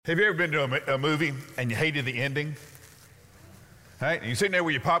Have you ever been to a movie and you hated the ending? Right? And you're sitting there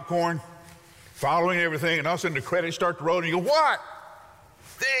with your popcorn, following everything, and all of a sudden the credits start to roll, and you go, what?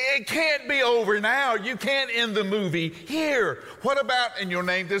 It can't be over now. You can't end the movie here. What about, and you'll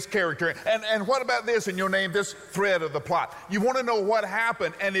name this character, and what about this, and you'll name this thread of the plot. You want to know what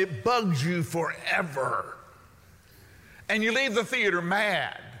happened, and it bugs you forever. And you leave the theater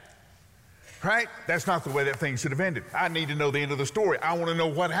mad. Right? That's not the way that thing should have ended. I need to know the end of the story. I want to know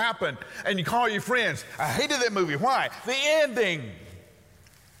what happened. And you call your friends. I hated that movie. Why? The ending.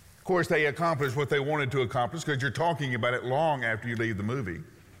 Of course, they accomplished what they wanted to accomplish because you're talking about it long after you leave the movie.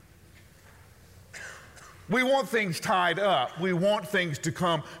 We want things tied up. We want things to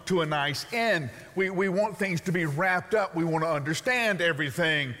come to a nice end. We want things to be wrapped up. We want to understand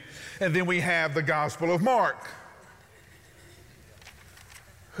everything. And then we have the Gospel of Mark,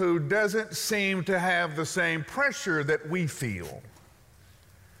 who doesn't seem to have the same pressure that we feel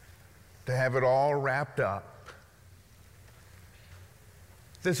to have it all wrapped up.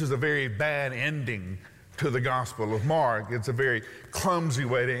 This is a very bad ending to the Gospel of Mark. It's a very clumsy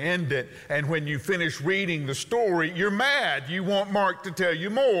way to end it. And when you finish reading the story, you're mad. You want Mark to tell you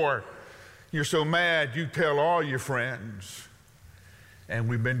more. You're so mad you tell all your friends. And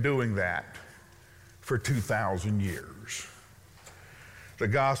we've been doing that for 2,000 years. The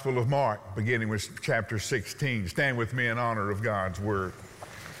Gospel of Mark, beginning with chapter 16. Stand with me in honor of God's word.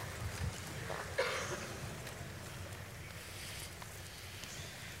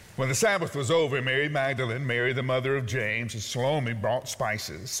 When the Sabbath was over, Mary Magdalene, Mary the mother of James, and Salome brought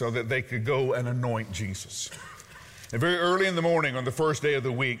spices so that they could go and anoint Jesus. And very early in the morning on the first day of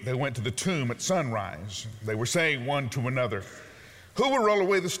the week, they went to the tomb at sunrise. They were saying one to another, "Who will roll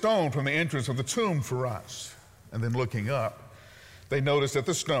away the stone from the entrance of the tomb for us?" And then looking up, they noticed that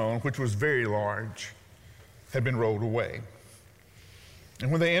the stone, which was very large, had been rolled away.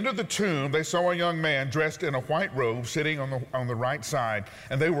 And when they entered the tomb, they saw a young man dressed in a white robe sitting on the right side,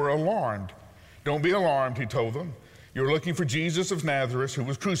 and they were alarmed. "Don't be alarmed," he told them. "You're looking for Jesus of Nazareth who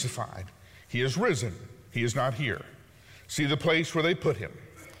was crucified. He is risen. He is not here. See the place where they put him.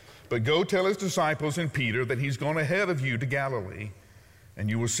 But go tell his disciples and Peter that he's gone ahead of you to Galilee, and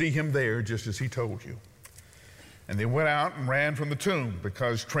you will see him there just as he told you." And they went out and ran from the tomb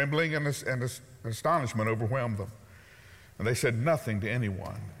because trembling and astonishment overwhelmed them. And they said nothing to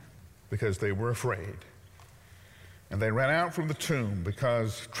anyone because they were afraid. And they ran out from the tomb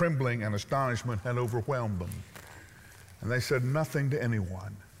because trembling and astonishment had overwhelmed them. And they said nothing to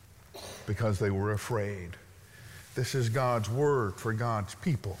anyone because they were afraid. This is God's word for God's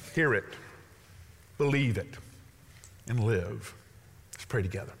people. Hear it, believe it, and live. Let's pray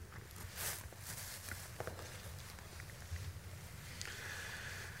together.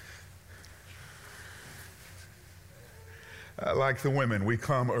 Like the women, we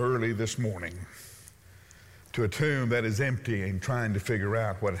come early this morning to a tomb that is empty and trying to figure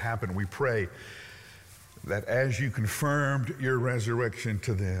out what happened. We pray that as you confirmed your resurrection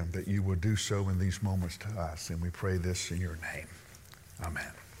to them, that you will do so in these moments to us. And we pray this in your name.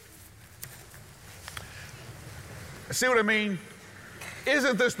 Amen. See what I mean?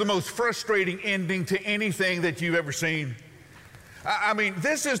 Isn't this the most frustrating ending to anything that you've ever seen? I mean,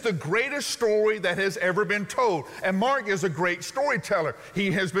 this is the greatest story that has ever been told. And Mark is a great storyteller. He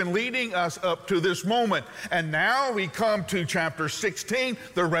has been leading us up to this moment. And now we come to chapter 16,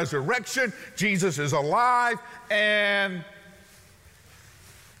 the resurrection. Jesus is alive, and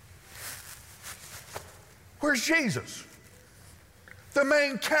where's Jesus? The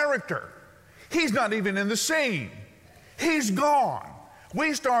main character. He's not even in the scene. He's gone.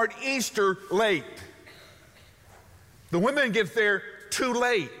 We start Easter late. The women get there too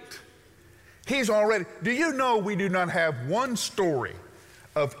late. He's already, do you know we do not have one story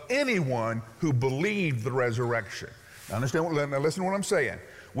of anyone who believed the resurrection? Now listen to what I'm saying.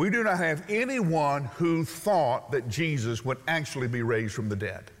 We do not have anyone who thought that Jesus would actually be raised from the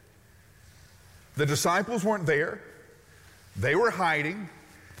dead. The disciples weren't there. They were hiding.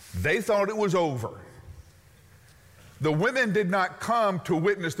 They thought it was over. The women did not come to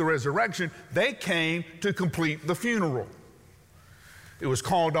witness the resurrection. They came to complete the funeral. It was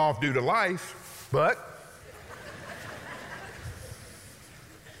called off due to life, but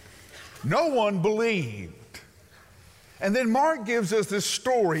no one believed. And then Mark gives us this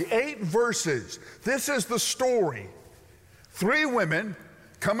story, 8 verses. This is the story. 3 women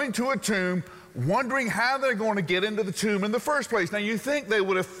coming to a tomb, wondering how they're going to get into the tomb in the first place. Now, you think they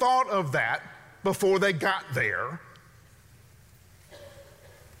would have thought of that before they got there.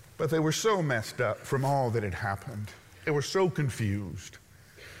 But they were so messed up from all that had happened. They were so confused.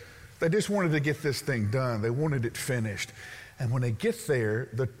 They just wanted to get this thing done. They wanted it finished. And when they get there,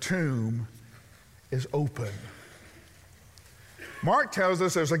 the tomb is open. Mark tells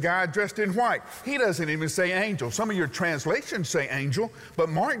us there's a guy dressed in white. He doesn't even say angel. Some of your translations say angel, but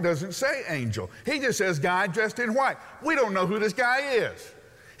Mark doesn't say angel. He just says guy dressed in white. We don't know who this guy is.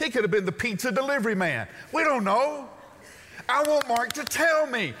 He could have been the pizza delivery man. We don't know. I want Mark to tell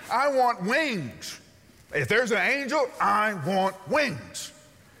me. I want wings. If there's an angel, I want wings.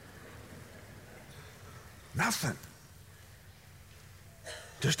 Nothing.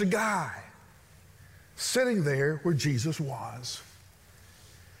 Just a guy sitting there where Jesus was.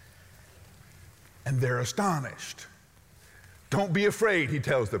 And they're astonished. Don't be afraid, he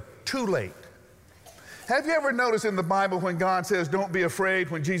tells them. Too late. Have you ever noticed in the Bible when God says don't be afraid,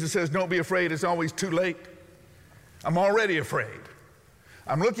 when Jesus says don't be afraid, it's always too late? I'm already afraid.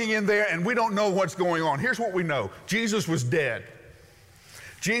 I'm looking in there and we don't know what's going on. Here's what we know. Jesus was dead.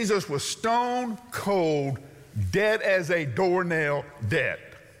 Jesus was stone cold, dead as a doornail, dead.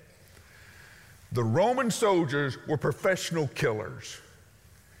 The Roman soldiers were professional killers.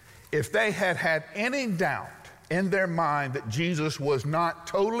 If they had had any doubt in their mind that Jesus was not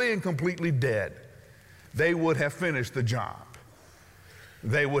totally and completely dead, they would have finished the job.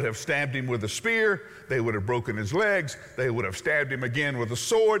 They would have stabbed him with a spear. They would have broken his legs. They would have stabbed him again with a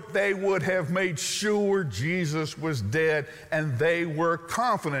sword. They would have made sure Jesus was dead, and they were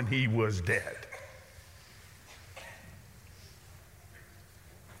confident he was dead.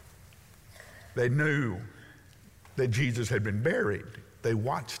 They knew that Jesus had been buried. They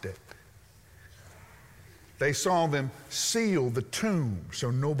watched it. They saw them seal the tomb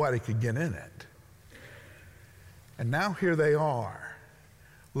so nobody could get in it. And now here they are,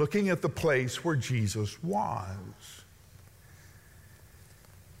 looking at the place where Jesus was.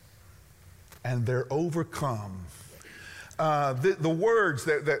 And they're overcome. The words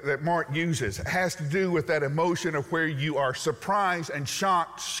that Mark uses has to do with that emotion of where you are surprised and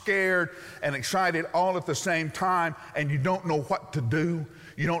shocked, scared and excited all at the same time, and you don't know what to do.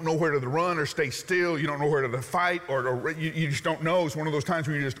 You don't know where to run or stay still. You don't know where to fight, or you just don't know. It's one of those times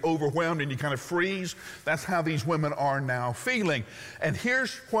when you're just overwhelmed and you kind of freeze. That's how these women are now feeling. And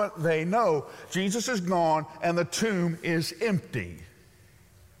here's what they know. Jesus is gone and the tomb is empty.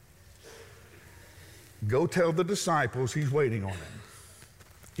 Go tell the disciples he's waiting on them.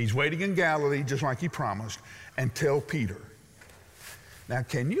 He's waiting in Galilee just like he promised, and tell Peter. Now,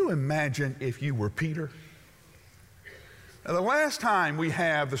 can you imagine if you were Peter? Now, the last time we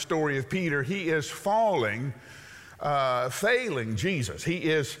have the story of Peter, he is failing Jesus. He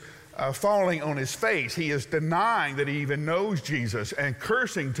is falling on his face. He is denying that he even knows Jesus and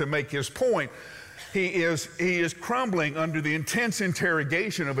cursing to make his point. He is crumbling under the intense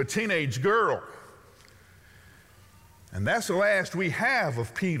interrogation of a teenage girl. And that's the last we have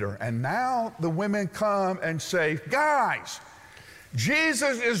of Peter. And now the women come and say, guys,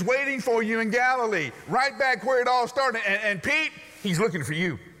 Jesus is waiting for you in Galilee, right back where it all started. And Pete, he's looking for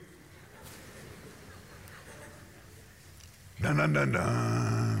you. Dun, dun, dun,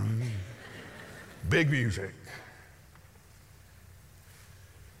 dun. Big music.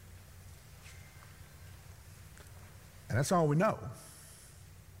 And that's all we know.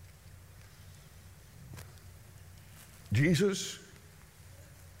 Jesus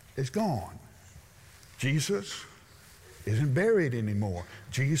is gone. Jesus isn't buried anymore.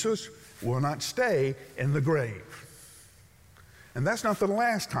 Jesus will not stay in the grave. And that's not the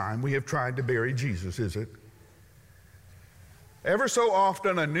last time we have tried to bury Jesus, is it? Ever so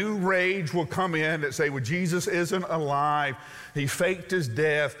often a new rage will come in that say, well, Jesus isn't alive. He faked his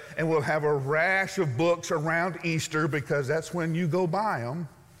death, and we'll have a rash of books around Easter because that's when you go buy them.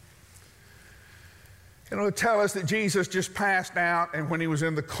 And it'll tell us that Jesus just passed out, and when he was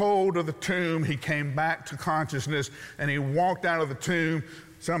in the cold of the tomb, he came back to consciousness, and he walked out of the tomb,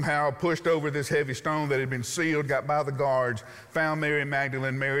 somehow pushed over this heavy stone that had been sealed, got by the guards, found Mary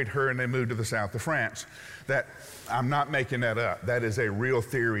Magdalene, married her, and they moved to the south of France. I'm not making that up. That is a real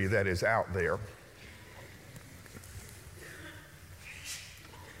theory that is out there.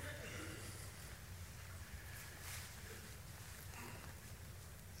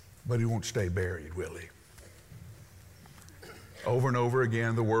 But he won't stay buried, will he? Over and over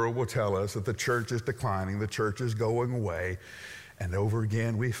again, the world will tell us that the church is declining, the church is going away, and over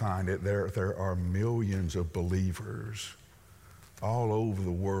again we find it. There are millions of believers all over the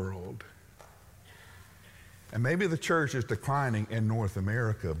world. And maybe the church is declining in North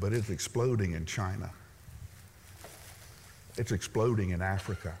America, but it's exploding in China. It's exploding in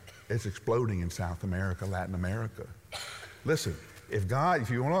Africa. It's exploding in South America, Latin America. Listen, if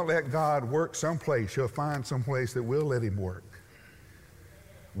you want to let God work someplace, you'll find someplace that will let him work.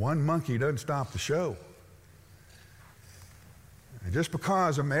 One monkey doesn't stop the show. And just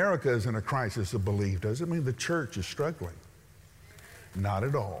because America is in a crisis of belief doesn't mean the church is struggling. Not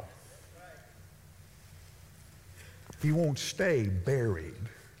at all. He won't stay buried.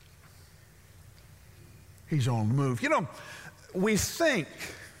 He's on the move. You know, we think,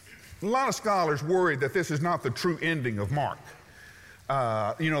 a lot of scholars worry that this is not the true ending of Mark.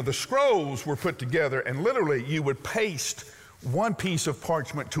 The scrolls were put together, and literally you would paste one piece of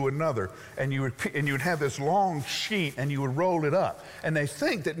parchment to another, and you would have this long sheet, and you would roll it up. And they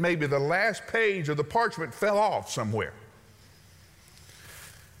think that maybe the last page of the parchment fell off somewhere.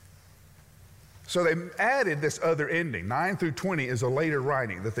 So they added this other ending. 9 through 20 is a later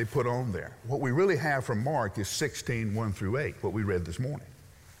writing that they put on there. What we really have from Mark is 16, 1 through 8, what we read this morning.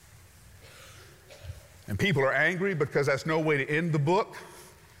 And people are angry because that's no way to end the book.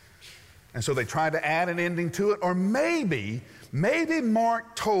 And so they tried to add an ending to it. Or maybe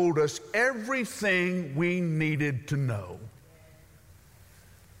Mark told us everything we needed to know.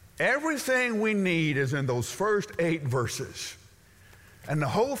 Everything we need is in those first 8 verses. And the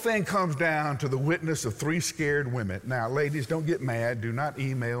whole thing comes down to the witness of 3 scared women. Now, ladies, don't get mad. Do not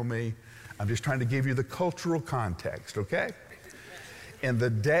email me. I'm just trying to give you the cultural context, okay? In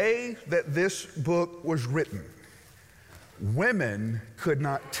the day that this book was written, women could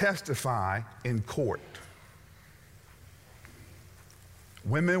not testify in court.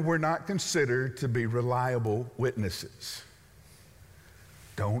 Women were not considered to be reliable witnesses.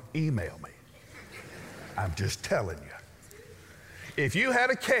 Don't email me. I'm just telling you. If you had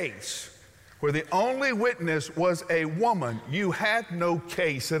a case where the only witness was a woman, you had no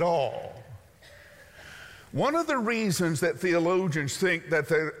case at all. One of the reasons that theologians think that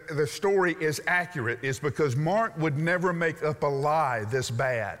the story is accurate is because Mark would never make up a lie this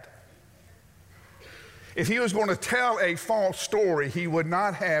bad. If he was going to tell a false story, he would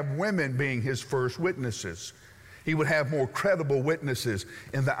not have women being his first witnesses. He would have more credible witnesses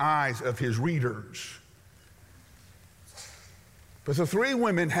in the eyes of his readers. But the 3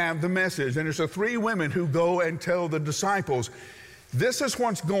 women have the message, and it's the 3 women who go and tell the disciples, this is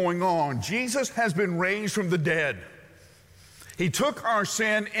what's going on. Jesus has been raised from the dead. He took our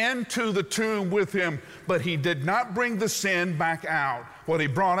sin into the tomb with him, but he did not bring the sin back out. What he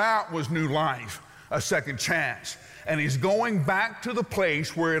brought out was new life, a second chance. And he's going back to the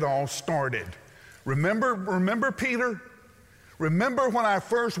place where it all started. Remember Peter? Remember when I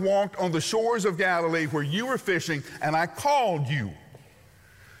first walked on the shores of Galilee where you were fishing and I called you?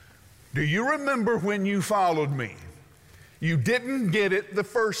 Do you remember when you followed me? You didn't get it the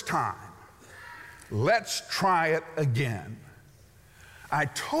first time. Let's try it again. I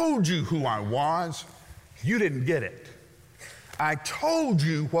told you who I was. You didn't get it. I told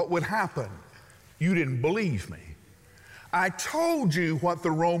you what would happen. You didn't believe me. I told you what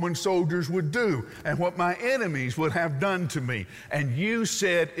the Roman soldiers would do and what my enemies would have done to me, and you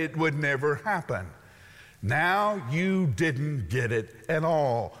said it would never happen. Now you didn't get it at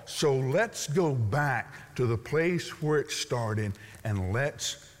all. So let's go back to the place where it started and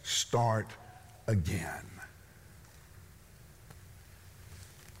let's start again.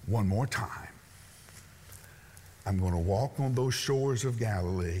 One more time. I'm going to walk on those shores of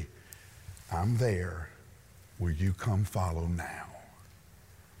Galilee. I'm there. Will you come follow now?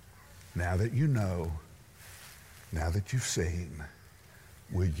 Now that you know, now that you've seen,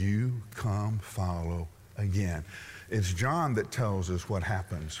 will you come follow again? It's John that tells us what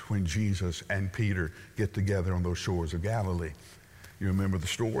happens when Jesus and Peter get together on those shores of Galilee. You remember the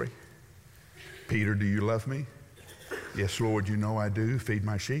story? Peter, do you love me? Yes, Lord, you know I do. Feed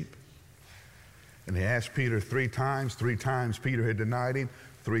my sheep. And he asked Peter 3 times. 3 times Peter had denied him.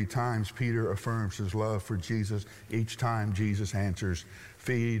 3 times Peter affirms his love for Jesus. Each time Jesus answers,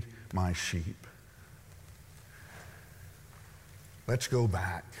 feed my sheep. Let's go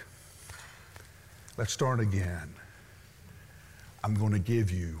back. Let's start again. I'm going to give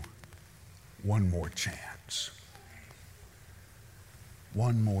you one more chance.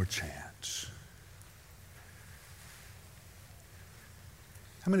 One more chance.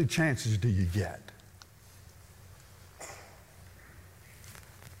 How many chances do you get?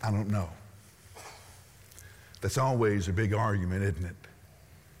 I don't know. That's always a big argument, isn't it?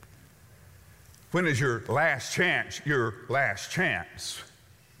 When is your last chance your last chance?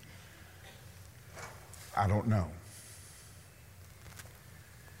 I don't know.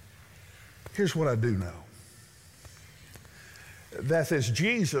 Here's what I do know. That this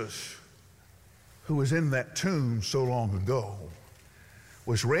Jesus, who was in that tomb so long ago,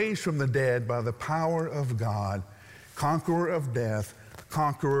 was raised from the dead by the power of God, conqueror of death,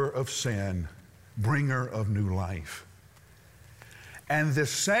 conqueror of sin, bringer of new life. And the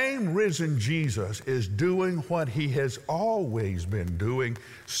same risen Jesus is doing what he has always been doing,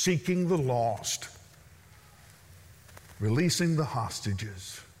 seeking the lost, releasing the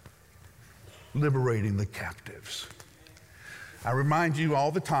hostages, liberating the captives. I remind you all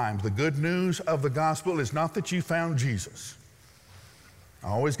the time, the good news of the gospel is not that you found Jesus. I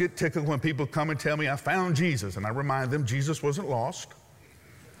always get tickled when people come and tell me I found Jesus, and I remind them Jesus wasn't lost.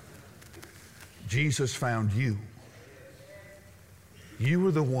 Jesus found you. You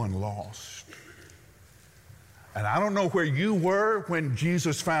were the one lost. And I don't know where you were when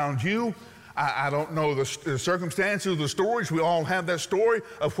Jesus found you. I don't know the circumstances, the stories. We all have that story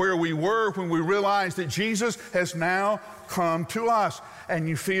of where we were when we realized that Jesus has now come to us. And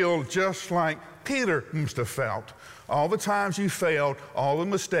you feel just like Peter must have felt. All the times you failed, all the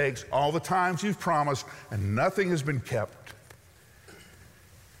mistakes, all the times you've promised, and nothing has been kept.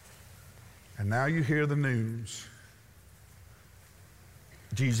 And now you hear the news.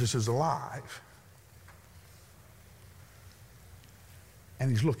 Jesus is alive. And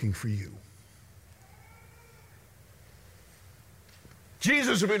he's looking for you.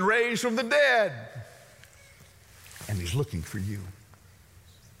 Jesus has been raised from the dead. And he's looking for you.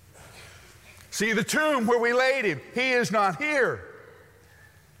 See, the tomb where we laid him, he is not here.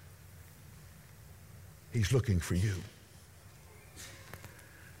 He's looking for you.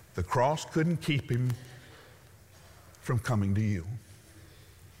 The cross couldn't keep him from coming to you.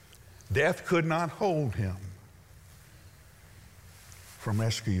 Death could not hold him from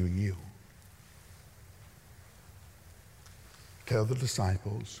rescuing you. Tell the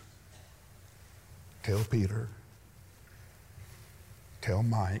disciples, tell Peter, tell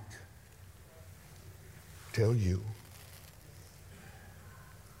Mike, tell you,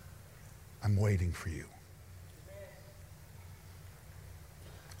 I'm waiting for you.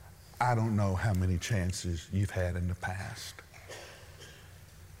 I don't know how many chances you've had in the past.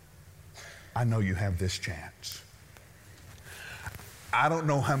 I know you have this chance. I don't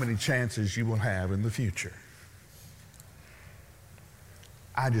know how many chances you will have in the future.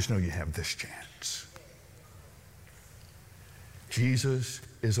 I just know you have this chance. Jesus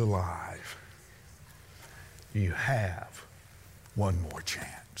is alive. You have one more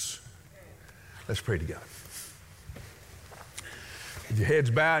chance. Let's pray together. With your heads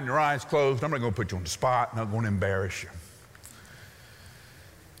bowed and your eyes closed, I'm not going to put you on the spot. I'm not going to embarrass you.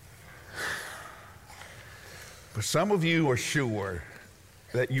 But some of you are sure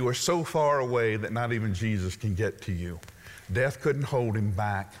that you are so far away that not even Jesus can get to you. Death couldn't hold him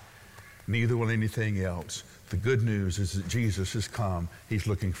back, neither will anything else. The good news is that Jesus has come. He's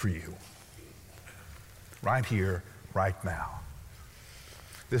looking for you. Right here, right now.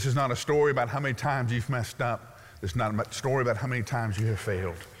 This is not a story about how many times you've messed up. It's not a story about how many times you have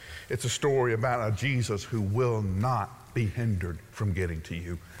failed. It's a story about a Jesus who will not be hindered from getting to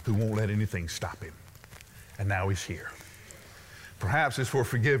you, who won't let anything stop him. And now he's here. Perhaps it's for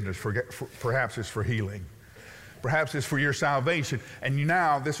forgiveness, perhaps it's for healing. Perhaps it's for your salvation. And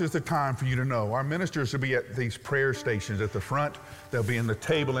now, this is the time for you to know. Our ministers will be at these prayer stations at the front. They'll be in the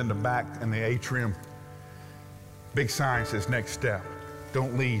table in the back in the atrium. Big sign says, next step.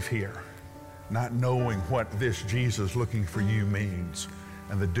 Don't leave here not knowing what this Jesus looking for you means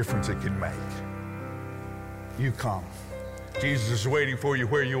and the difference it can make. You come. Jesus is waiting for you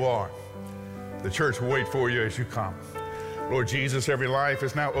where you are. The church will wait for you as you come. Lord Jesus, every life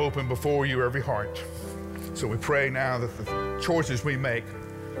is now open before you, every heart. So we pray now that the choices we make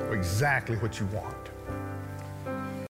are exactly what you want.